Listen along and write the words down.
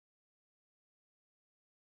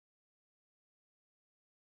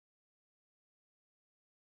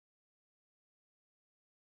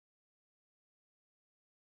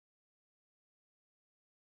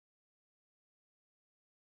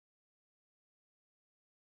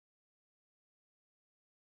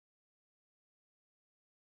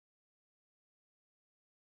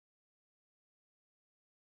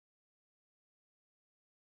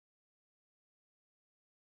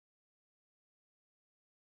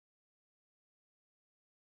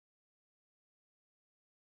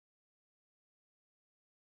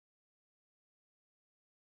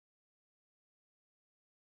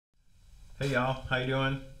Hey y'all, how you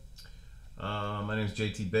doing? My name is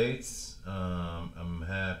JT Bates. I'm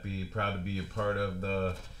proud to be a part of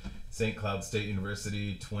the St. Cloud State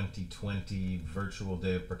University 2020 Virtual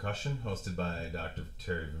Day of Percussion, hosted by Dr.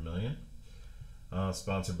 Terry Vermillion,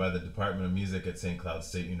 sponsored by the Department of Music at St. Cloud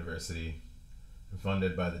State University, and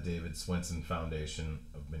funded by the David Swenson Foundation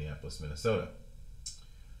of Minneapolis, Minnesota.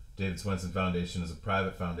 David Swenson Foundation is a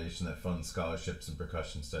private foundation that funds scholarships in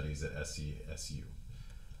percussion studies at SCSU.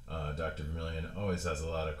 Dr. Vermillion always has a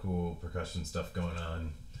lot of cool percussion stuff going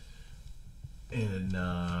on, and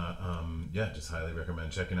just highly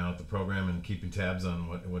recommend checking out the program and keeping tabs on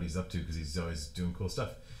what he's up to, because he's always doing cool stuff.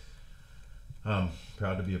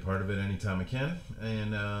 Proud to be a part of it anytime I can,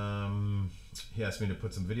 and he asked me to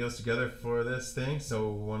put some videos together for this thing. So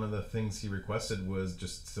one of the things he requested was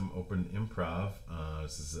just some open improv.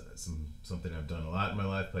 This is something I've done a lot in my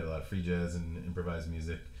life. Played a lot of free jazz and improvised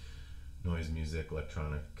music, noise music,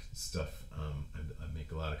 electronic stuff. I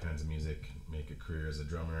make a lot of kinds of music, make a career as a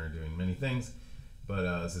drummer, doing many things,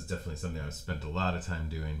 but this is definitely something I've spent a lot of time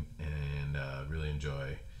doing, and really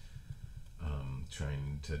enjoy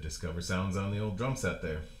trying to discover sounds on the old drum set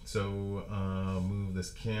there. So move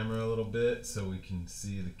this camera a little bit so we can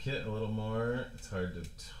see the kit a little more. It's hard to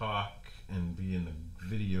talk and be in the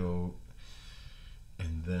video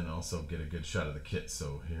and then also get a good shot of the kit.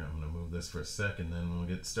 So here, I'm going to move this for a sec and then we'll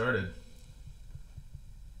get started.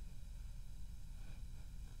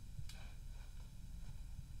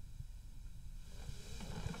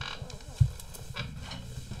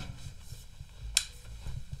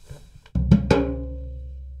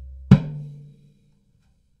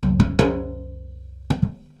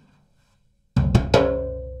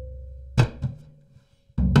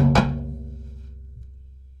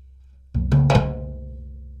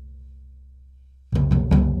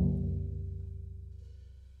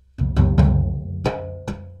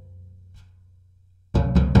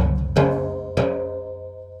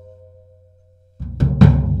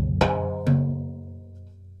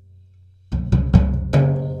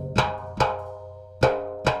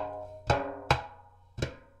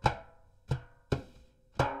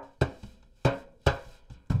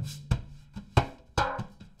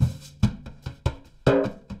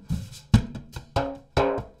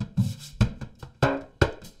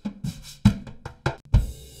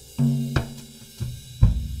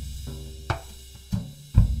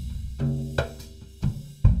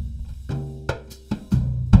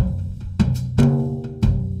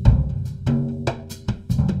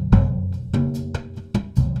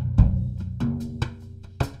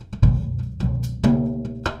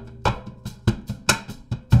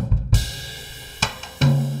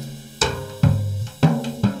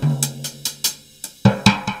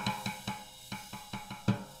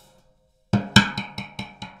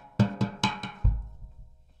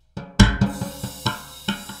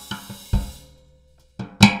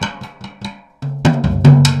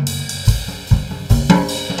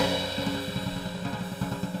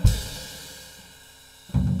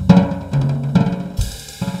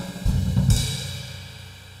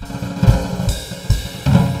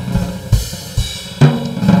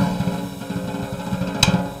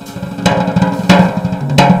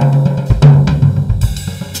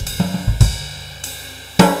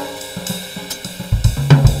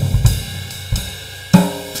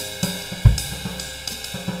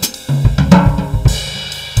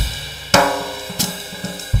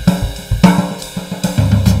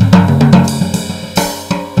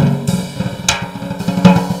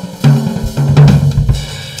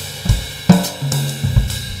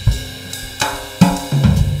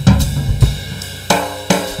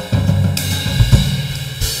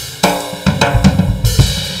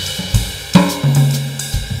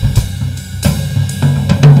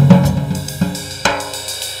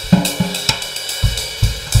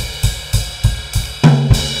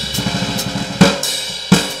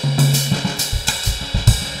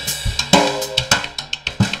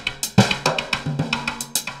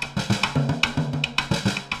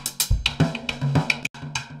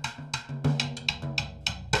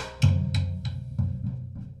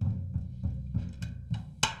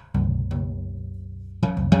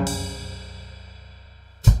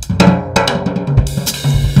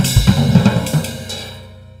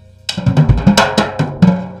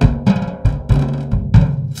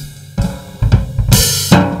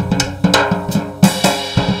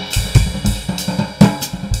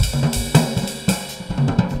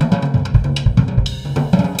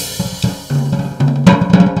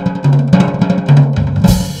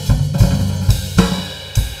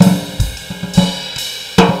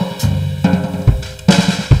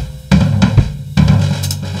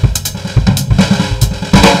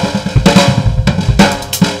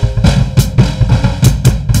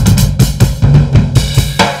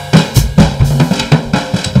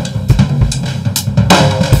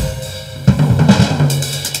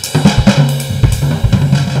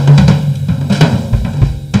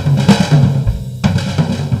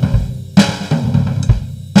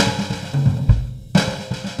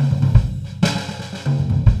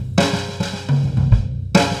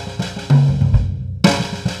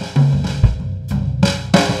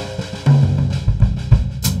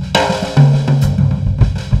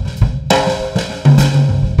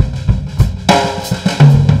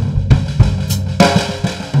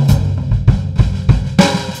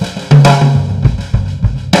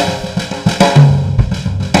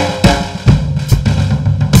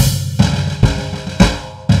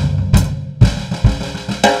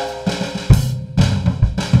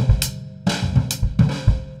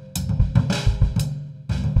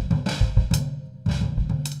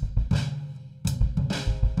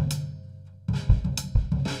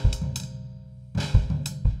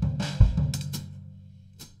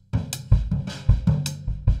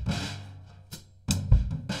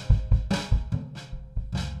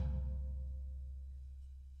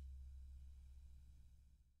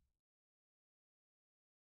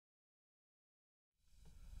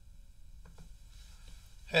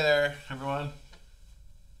 Hey there, everyone.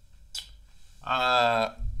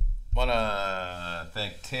 Uh, Want to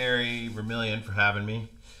thank Terry Vermillion for having me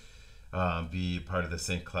be part of the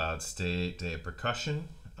St. Cloud State Day of Percussion.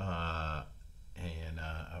 I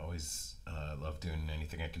always love doing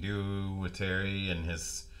anything I can do with Terry and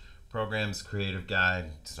his programs. Creative guy,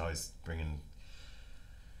 just always bringing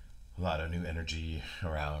a lot of new energy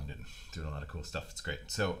around and doing a lot of cool stuff. It's great.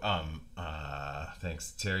 So,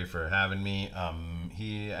 thanks Terry for having me.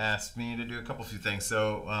 He asked me to do a few things.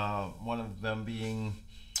 So, one of them being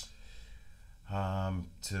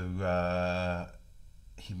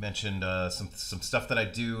he mentioned some stuff that I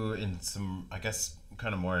do in some, I guess,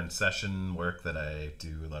 kind of more in session work that I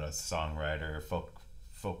do a lot of songwriter,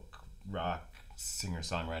 folk rock, singer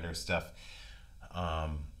songwriter stuff.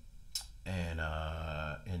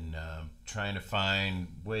 In trying to find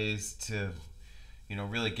ways to,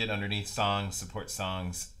 really get underneath songs, support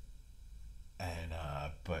songs, and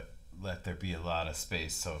but let there be a lot of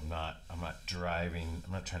space. So I'm not driving.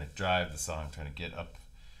 I'm not trying to drive the song. I'm trying to get up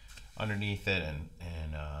underneath it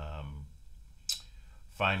and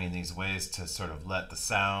finding these ways to sort of let the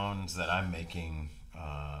sounds that I'm making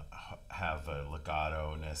have a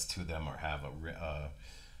legato-ness to them, or have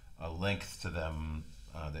a length to them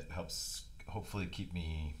that helps hopefully keep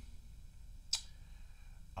me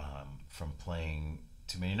from playing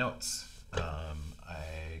too many notes.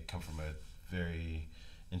 I come from a very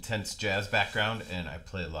intense jazz background, and I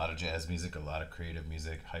play a lot of jazz music, a lot of creative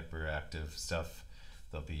music, hyperactive stuff.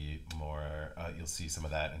 There'll be more, you'll see some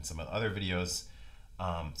of that in some of the other videos.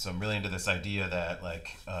 So I'm really into this idea that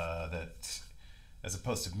that as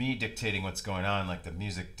opposed to me dictating what's going on, like the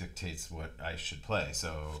music dictates what I should play.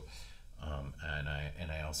 So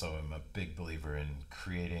and I also am a big believer in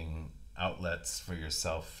creating outlets for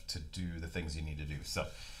yourself to do the things you need to do. So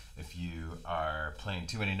if you are playing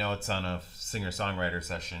too many notes on a singer-songwriter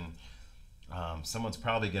session, someone's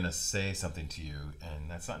probably going to say something to you, and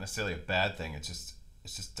that's not necessarily a bad thing. It's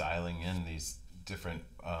just dialing in these different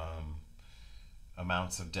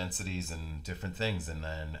amounts of densities and different things, and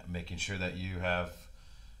then making sure that you have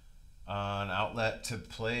an outlet to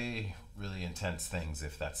play really intense things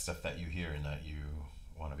if that's stuff that you hear and that you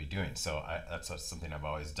want to be doing. So that's something I've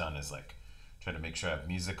always done, is like try to make sure I have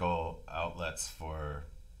musical outlets for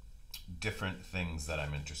different things that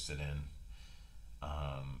I'm interested in,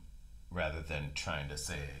 rather than trying to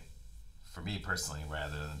say, for me personally,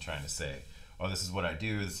 rather than trying to say, oh, this is what I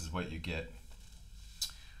do, this is what you get.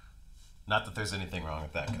 Not that there's anything wrong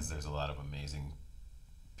with that, because there's a lot of amazing,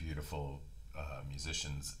 beautiful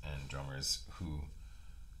musicians and drummers who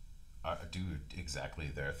do exactly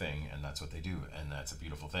their thing, and that's what they do, and that's a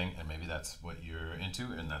beautiful thing, and maybe that's what you're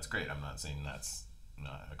into, and that's great. I'm not saying that's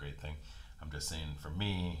not a great thing. I'm just saying, for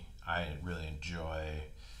me, I really enjoy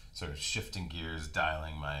sort of shifting gears,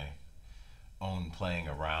 dialing my own playing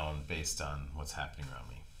around based on what's happening around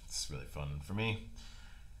me. It's really fun for me,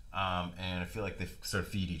 and I feel like they sort of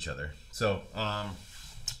feed each other. So I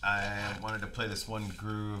wanted to play this one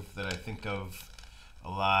groove that I think of a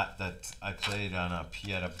lot, that I played on a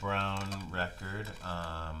Pieta Brown record,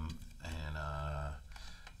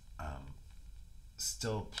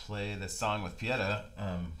 still play this song with Pieta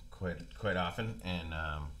quite often, and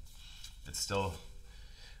it's still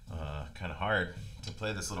kind of hard to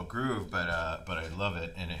play this little groove, but I love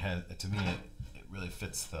it, and it has, to me, it really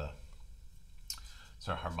fits the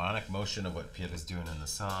sort of harmonic motion of what Pieta's doing in the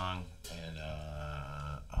song. And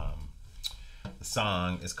the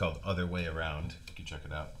song is called Other Way Around. You can check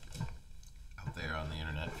it out there on the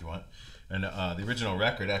internet if you want. And the original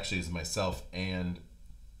record actually is myself and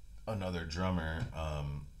another drummer,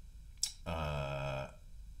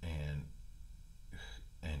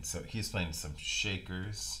 and so he's playing some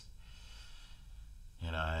shakers,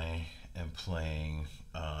 and I am playing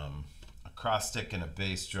a cross stick and a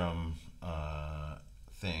bass drum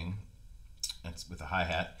thing. It's with a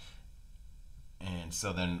hi-hat. And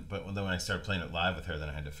so then, but then when I started playing it live with her, then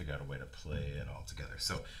I had to figure out a way to play it all together.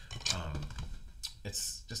 So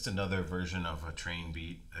it's just another version of a train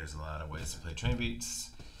beat. There's a lot of ways to play train beats.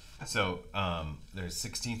 So there's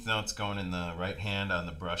 16th notes going in the right hand on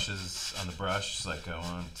the brushes, on the brush, like a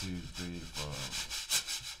 1, 2, 3, 4.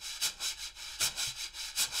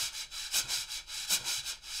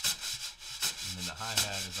 And then the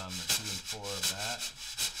hi-hat is on the 2 and 4 of that.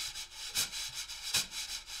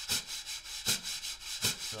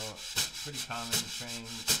 So pretty common train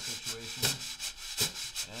situation,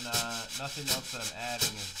 and nothing else that I'm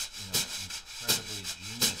adding is incredibly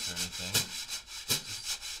genius or anything.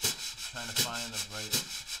 Just trying to find the right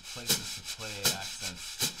places to play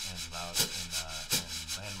accents and loud and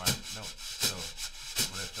landmark notes. So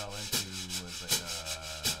what I fell into was like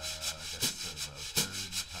a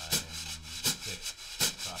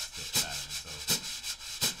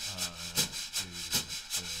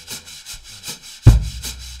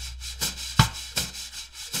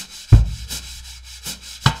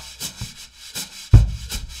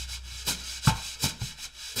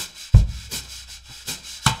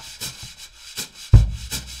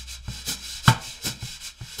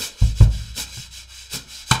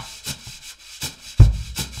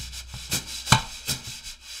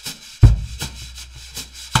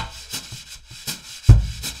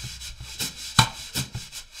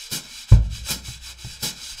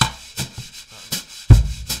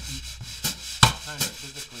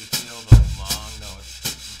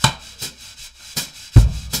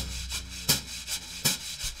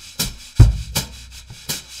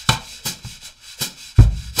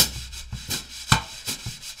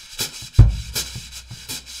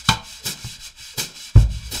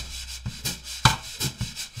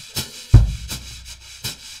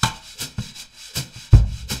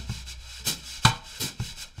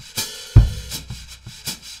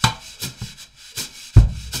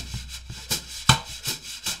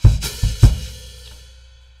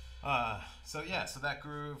So yeah, so that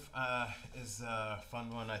groove is a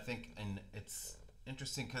fun one, I think, and it's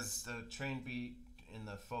interesting because the train beat in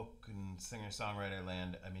the folk and singer-songwriter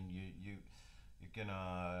land. I mean, you're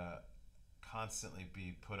gonna constantly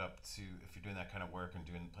be put up to, if you're doing that kind of work and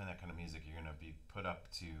playing that kind of music, you're gonna be put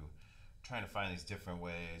up to trying to find these different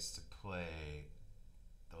ways to play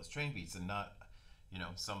those train beats, and not,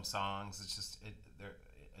 some songs. It's just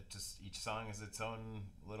each song is its own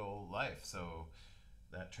little life. So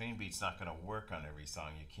that train beat's not going to work on every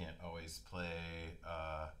song. You can't always play.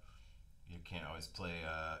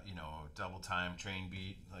 Double time train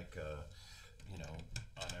beat like on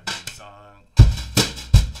every song.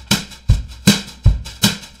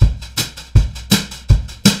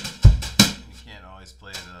 You can't always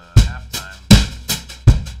play the halftime.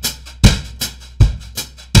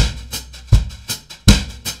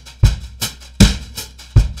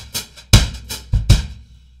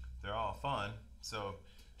 They're all fun. So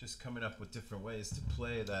just coming up with different ways to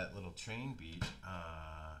play that little train beat,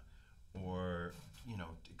 or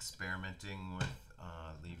experimenting with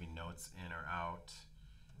leaving notes in or out.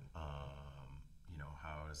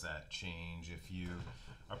 How does that change if you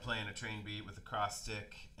are playing a train beat with a cross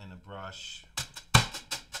stick and a brush?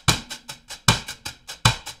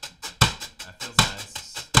 That feels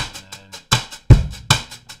nice. And then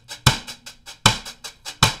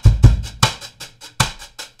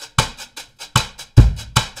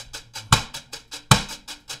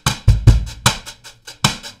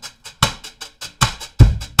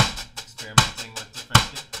experimenting with different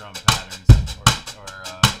kick drum patterns, or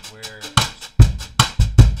where,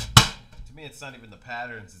 to me, it's not even the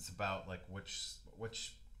patterns. It's about like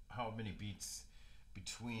how many beats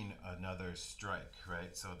between another strike,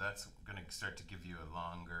 right? So that's going to start to give you a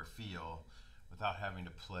longer feel without having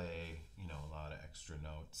to play, a lot of extra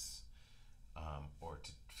notes, or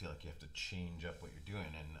to feel like you have to change up what you're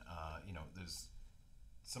doing. And there's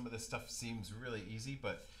some of this stuff seems really easy,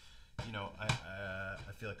 but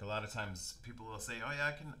I feel like a lot of times people will say, "Oh yeah,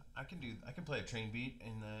 I can play a train beat,"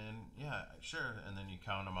 and then yeah, sure, and then you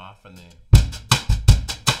count them off, and they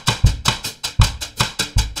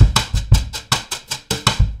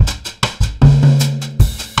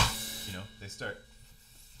start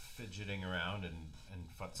fidgeting around and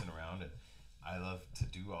futzing around, and I love to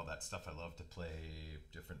do all that stuff. I love to play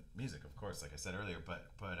different music, of course, like I said earlier,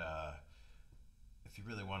 but if you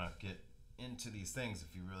really want to get into these things,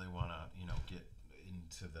 if you really want to get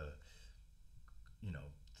into the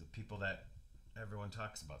people that everyone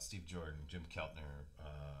talks about, Steve Jordan, Jim Keltner,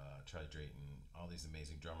 Charlie Drayton, all these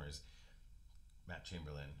amazing drummers, Matt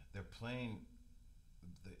Chamberlain, they're playing,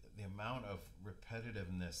 the amount of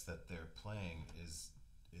repetitiveness that they're playing is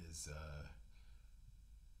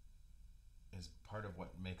part of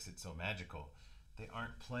what makes it so magical. They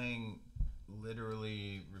aren't playing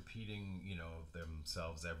literally repeating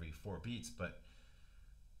themselves every 4 beats, but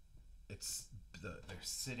they're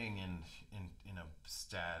sitting in a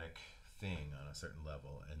static thing on a certain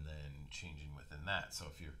level and then changing within that. So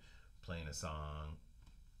if you're playing a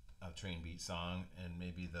train beat song, and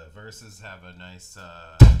maybe the verses have a nice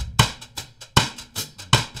got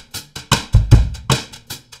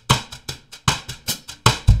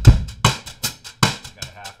a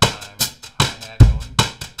halftime hi-hat going, and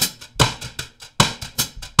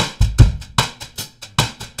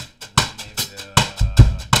then maybe the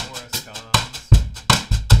chorus comes.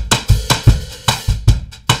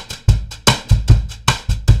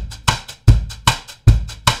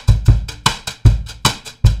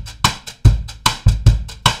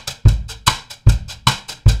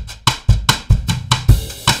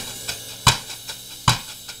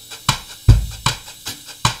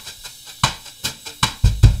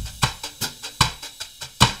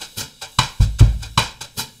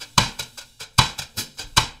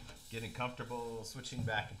 Getting comfortable switching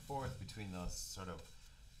back and forth between those sort of,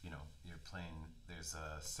 you're playing, there's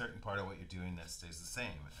a certain part of what you're doing that stays the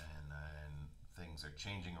same, and things are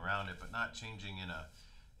changing around it, but not changing in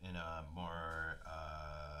a more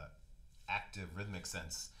active rhythmic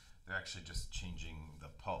sense. They're actually just changing the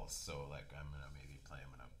pulse. So like I'm gonna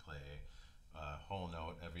play a whole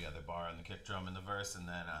note every other bar on the kick drum in the verse, and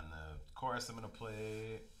then on the chorus I'm gonna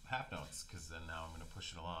play half notes, because then now I'm gonna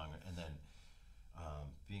push it along, and then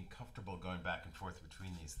being comfortable going back and forth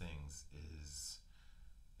between these things is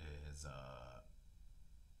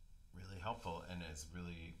really helpful, and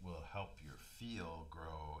will help your feel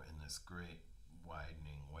grow in this great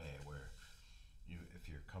widening way, where if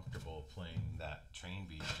you're comfortable playing that train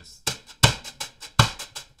beat, just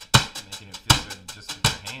making it feel good just with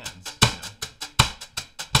your hands,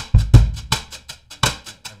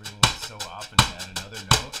 every once so often add another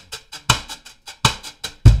note.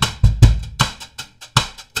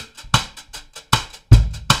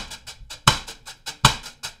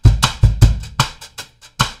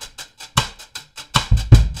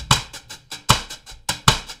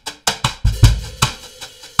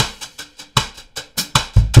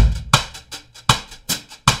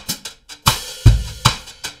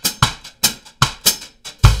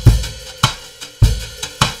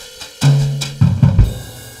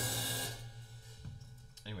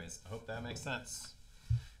 anyways, I hope that makes sense.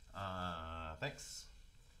 Thanks.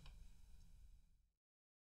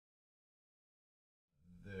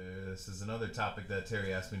 This is another topic that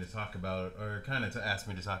Terry asked me to talk about, or kind of asked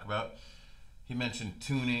me to talk about. He mentioned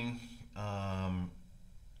tuning, and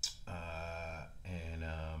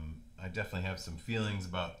I definitely have some feelings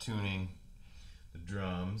about tuning the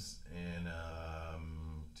drums, and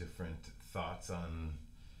different thoughts on,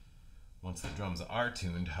 once the drums are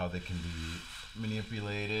tuned, how they can be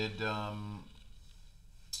manipulated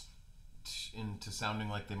into sounding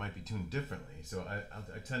like they might be tuned differently. So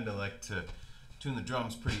I tend to like to tune the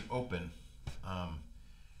drums pretty open.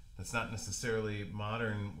 That's not necessarily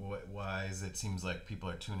modern wise. It seems like people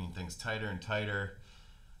are tuning things tighter and tighter.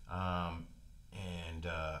 And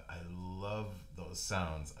I love those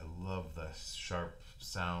sounds. I love the sharp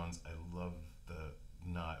sounds. I love the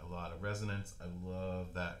not a lot of resonance. I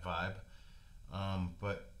love that vibe.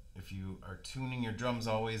 But if you are tuning your drums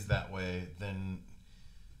always that way, then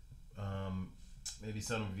maybe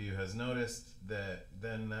some of you has noticed that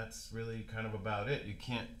then that's really kind of about it. You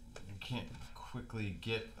can't quickly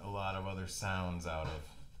get a lot of other sounds out of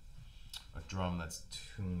a drum that's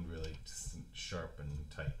tuned really sharp and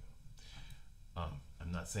tight.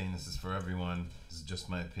 I'm not saying this is for everyone. This is just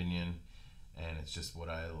my opinion, and it's just what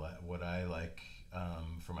I like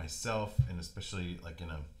for myself, and especially like in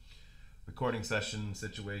a recording session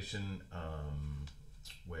situation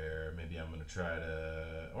where maybe I'm gonna try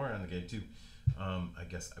to, or on the gig too. I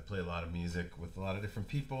guess I play a lot of music with a lot of different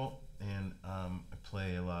people, and I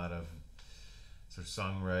play a lot of sort of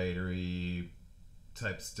songwritery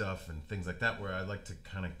type stuff and things like that, where I like to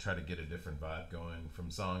kind of try to get a different vibe going from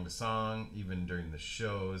song to song, even during the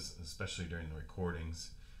shows, especially during the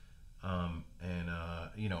recordings.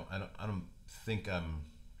 You know, I don't think I'm,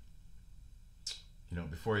 you know,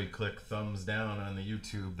 before you click thumbs down on the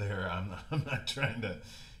YouTube there, I'm not trying to,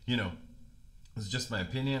 you know, it's just my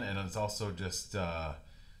opinion, and it's also just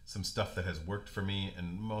some stuff that has worked for me,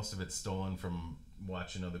 and most of it's stolen from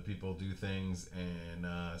watching other people do things, and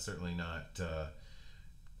certainly not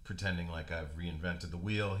pretending like I've reinvented the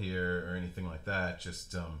wheel here or anything like that.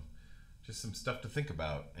 Just some stuff to think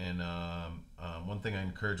about. And one thing I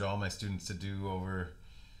encourage all my students to do over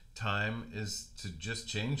time is to just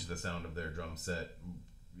change the sound of their drum set,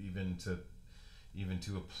 even to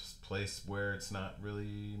a place where it's not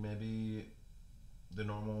really maybe the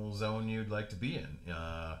normal zone you'd like to be in.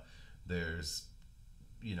 There's,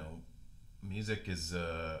 you know, music is,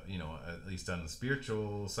 you know, at least on the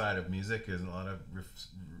spiritual side of music, in a lot of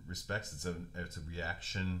respects, it's a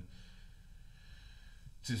reaction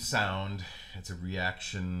to sound. It's a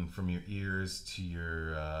reaction from your ears to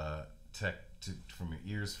your from your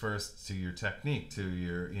ears first to your technique, to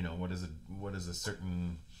your, you know, what is a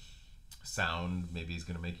certain sound maybe is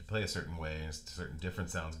going to make you play a certain way, and a certain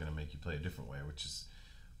different sound is going to make you play a different way, which is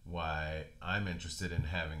why I'm interested in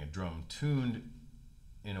having a drum tuned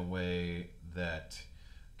in a way that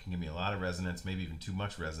can give me a lot of resonance, maybe even too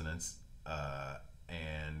much resonance,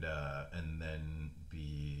 and then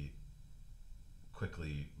be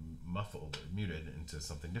quickly muffled or muted into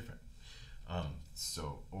something different.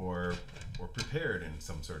 Or prepared in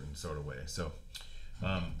some certain sort of way. So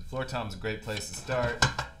the floor tom's a great place to start.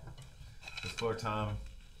 The floor tom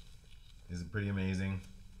is pretty amazing.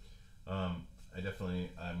 I'm going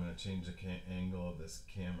to change the angle of this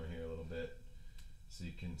camera here a little bit so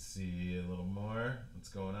you can see a little more what's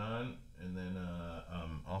going on. And then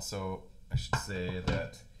also I should say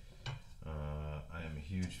that I am a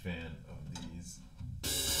huge fan of these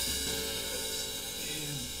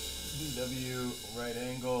VW right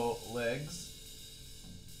angle legs,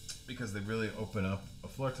 because they really open up a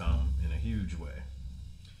floor tom in a huge way.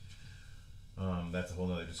 That's a whole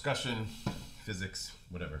nother discussion, physics,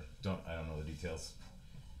 whatever. I don't know the details,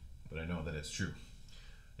 but I know that it's true.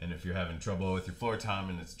 And if you're having trouble with your floor tom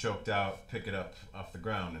and it's choked out, pick it up off the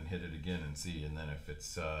ground and hit it again and see. And then if it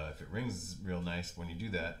rings real nice when you do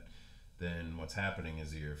that, then what's happening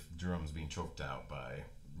is your drum's being choked out by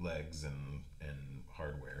legs and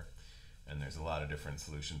hardware. And there's a lot of different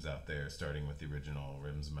solutions out there, starting with the original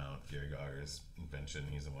rims mount, Gary Gauger's invention.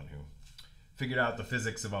 He's the one who figured out the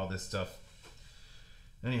physics of all this stuff.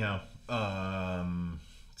 Anyhow,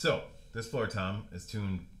 so this floor tom is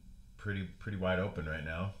tuned pretty wide open right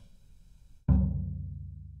now. And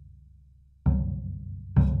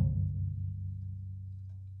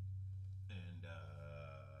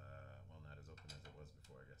well, not as open as it was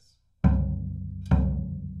before, I guess.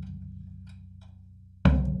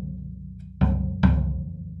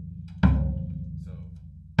 So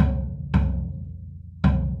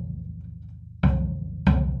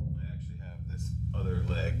I actually have this other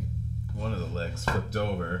leg, one of the legs flipped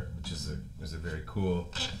over, which is a very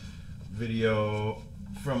cool video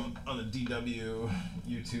from on the DW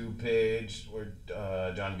YouTube page where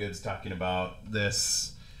John Good's talking about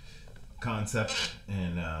this concept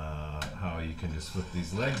and how you can just flip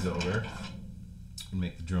these legs over and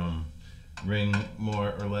make the drum ring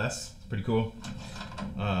more or less. It's pretty cool.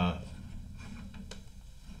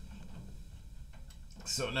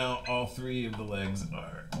 So now all three of the legs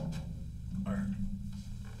are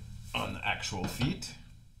on the actual feet.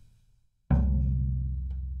 So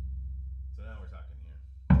now we're talking here.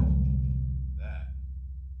 That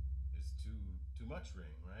is too much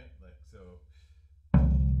ring, right? Like, so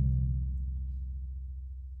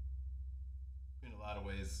in a lot of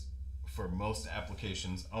ways, for most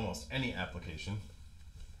applications, almost any application,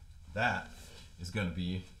 that is going to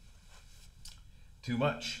be too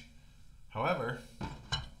much. However,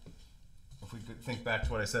 if we could think back to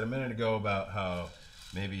what I said a minute ago about how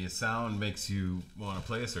maybe a sound makes you want to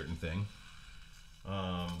play a certain thing,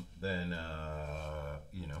 then,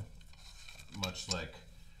 you know, much like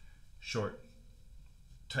short,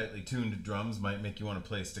 tightly tuned drums might make you want to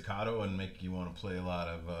play staccato and make you want to play a lot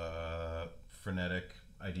of frenetic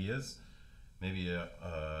ideas, maybe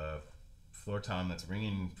a floor tom that's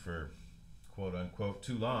ringing for quote unquote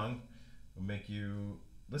too long will make you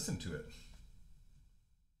listen to it.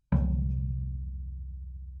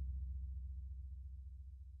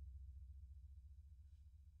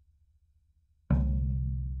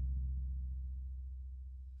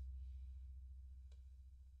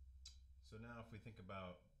 So now if we think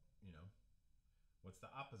about, you know, what's the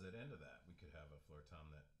opposite end of that? We could have a floor tom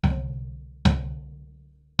that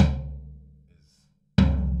is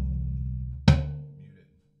muted.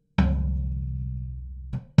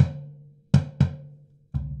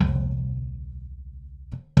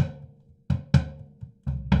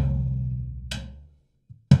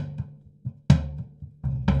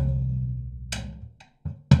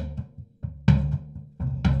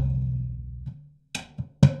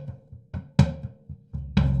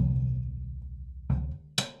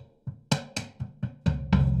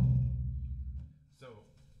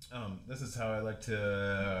 This is how I like to,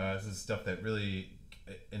 this is stuff that really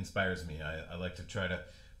inspires me. I like to try to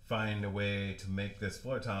find a way to make this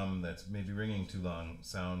floor tom that's maybe ringing too long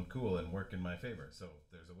sound cool and work in my favor. So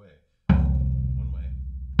there's a way. One way.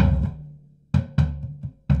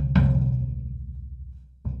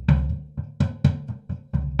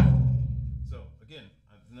 So again,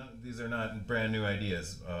 these are not brand new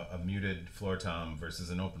ideas. A muted floor tom versus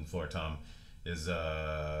an open floor tom is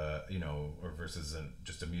you know, or versus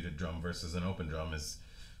just a muted drum versus an open drum is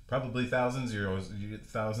probably thousands or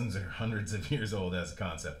hundreds of years old as a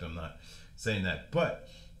concept. I'm not saying that, but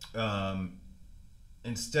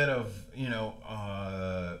instead of, you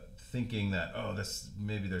know, thinking that, oh, this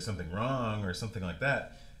maybe there's something wrong or something like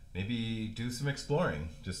that, maybe do some exploring.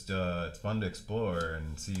 Just it's fun to explore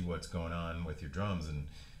and see what's going on with your drums and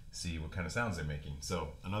see what kind of sounds they're making. So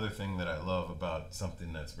another thing that I love about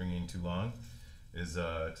something that's ringing too long is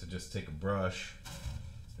to just take a brush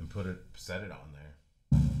and set it on there.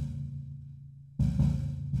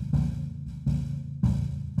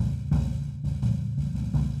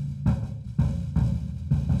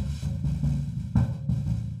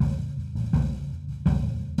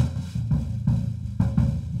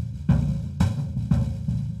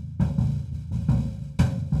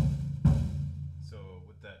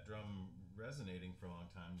 Resonating for a long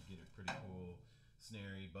time, you get a pretty cool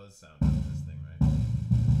snarey buzz sound out of this thing, right?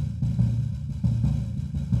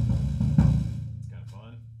 It's kind of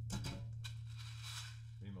fun.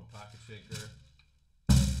 Remo pocket shaker.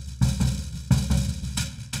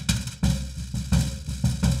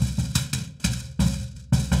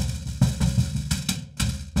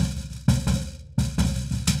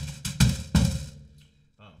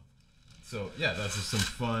 So yeah, those are some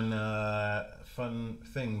fun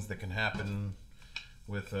things that can happen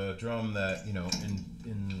with a drum that, you know,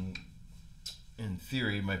 in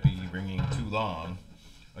theory might be ringing too long.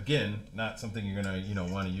 Again, not something you're gonna, you know,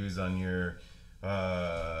 want to use on your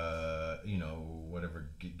you know, whatever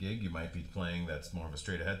gig you might be playing that's more of a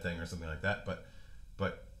straight ahead thing or something like that. But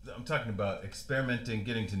I'm talking about experimenting,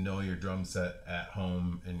 getting to know your drum set at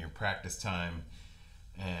home in your practice time.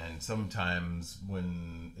 And sometimes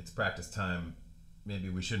when it's practice time, maybe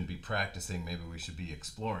we shouldn't be practicing, maybe we should be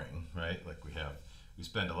exploring, right? Like we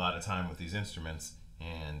spend a lot of time with these instruments,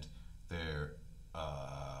 and they're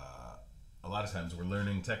a lot of times we're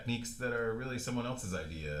learning techniques that are really someone else's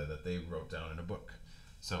idea that they wrote down in a book.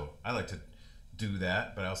 So I like to do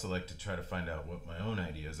that, but I also like to try to find out what my own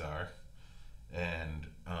ideas are and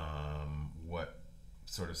what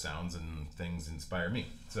sort of sounds and things inspire me.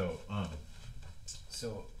 So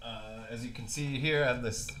So as you can see here, I have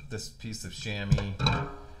this piece of chamois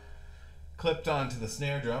clipped onto the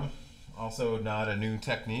snare drum. Also not a new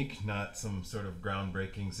technique, not some sort of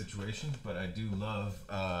groundbreaking situation, but I do love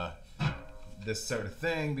this sort of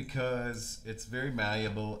thing because it's very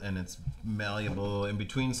malleable, and it's malleable in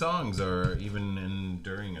between songs, or even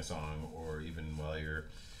during a song, or even while you're,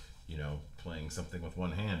 playing something with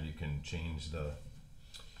one hand. You can change the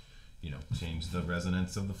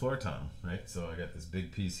resonance of the floor tom, right? So I got this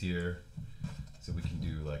big piece here, so we can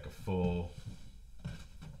do like a full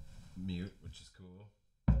mute, which is cool.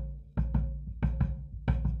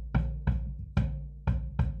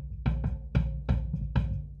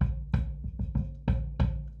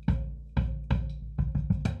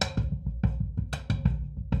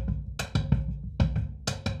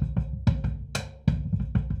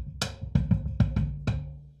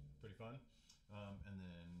 And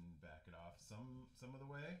then back it off some of the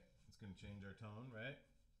way. It's going to change our tone, right?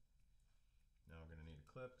 Now we're going to need a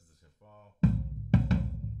clip because it's going to fall.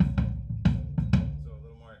 So a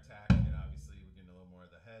little more attack, and obviously we're getting a little more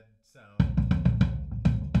of the head sound.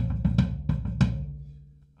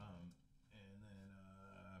 And then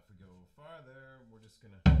if we go farther, we're just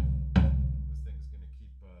going to, this thing's going to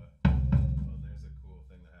keep, well, there's a cool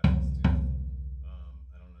thing that happens too.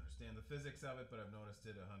 I don't understand the physics of it, but I've noticed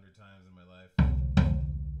it 100 times in my life.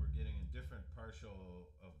 We're getting a different partial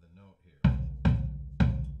of the note here.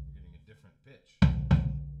 We're getting a different pitch,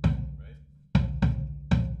 right?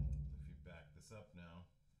 If you back this up now,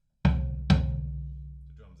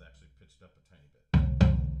 the drum's actually pitched up a tiny bit.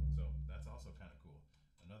 So that's also kind of cool.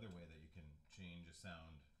 Another way that you can change a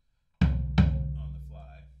sound on the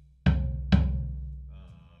fly. And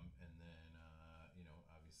then,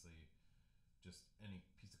 obviously, just any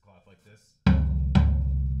piece of cloth like this,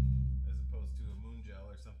 as opposed to a moon gel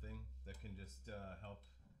or something that can just help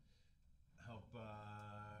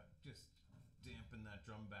just dampen that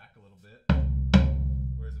drum back a little bit.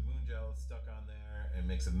 Whereas a moon gel is stuck on there and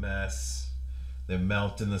makes a mess. They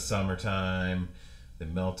melt in the summertime. They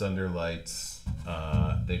melt under lights.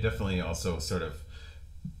 They definitely also sort of,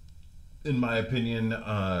 in my opinion,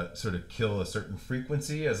 sort of kill a certain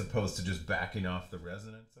frequency as opposed to just backing off the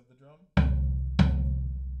resonance of the drum.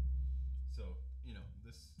 So,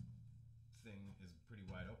 this thing is pretty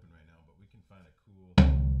wide open right now, but we can find a cool, with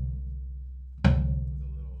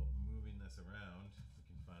a little moving this around, we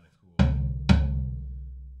can find a cool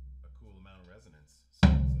amount of resonance. So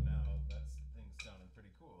now that thing's sounding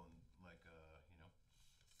pretty cool, and like a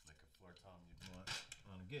floor tom you'd want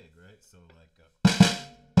on a gig, right? So like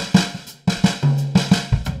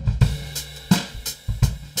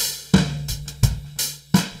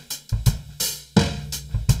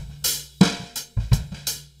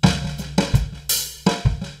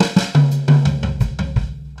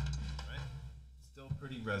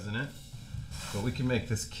resonant, but we can make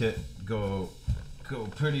this kit go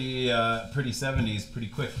pretty 70s pretty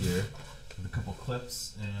quick here with a couple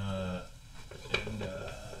clips and a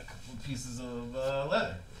couple pieces of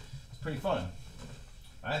leather. It's pretty fun,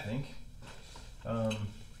 I think. Of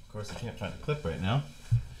course, I can't find a clip right now,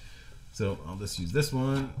 so I'll just use this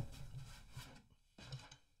one.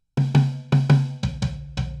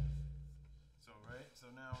 So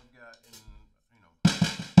now we've got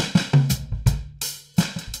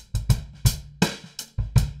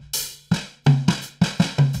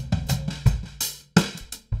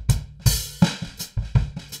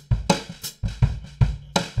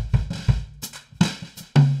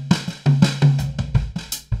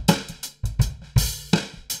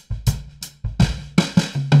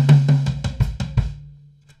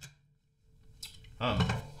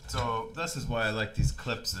so this is why I like these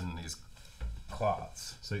clips and these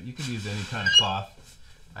cloths. So you could use any kind of cloth.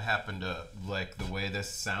 I happen to like the way this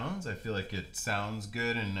sounds. I feel like it sounds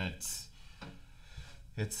good, and it's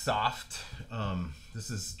soft. This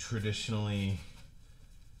is traditionally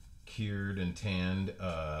cured and tanned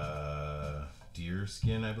deer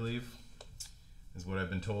skin, I believe, is what I've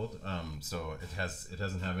been told. So it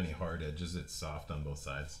doesn't have any hard edges. It's soft on both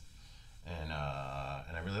sides. And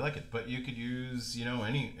I really like it. But you could use,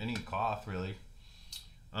 any cloth really.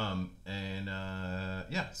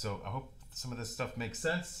 Yeah, so I hope some of this stuff makes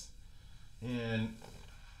sense, and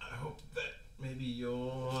I hope that maybe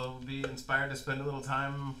you'll be inspired to spend a little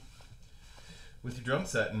time with your drum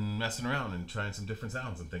set and messing around and trying some different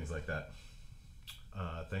sounds and things like that.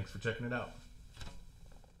 Thanks for checking it out.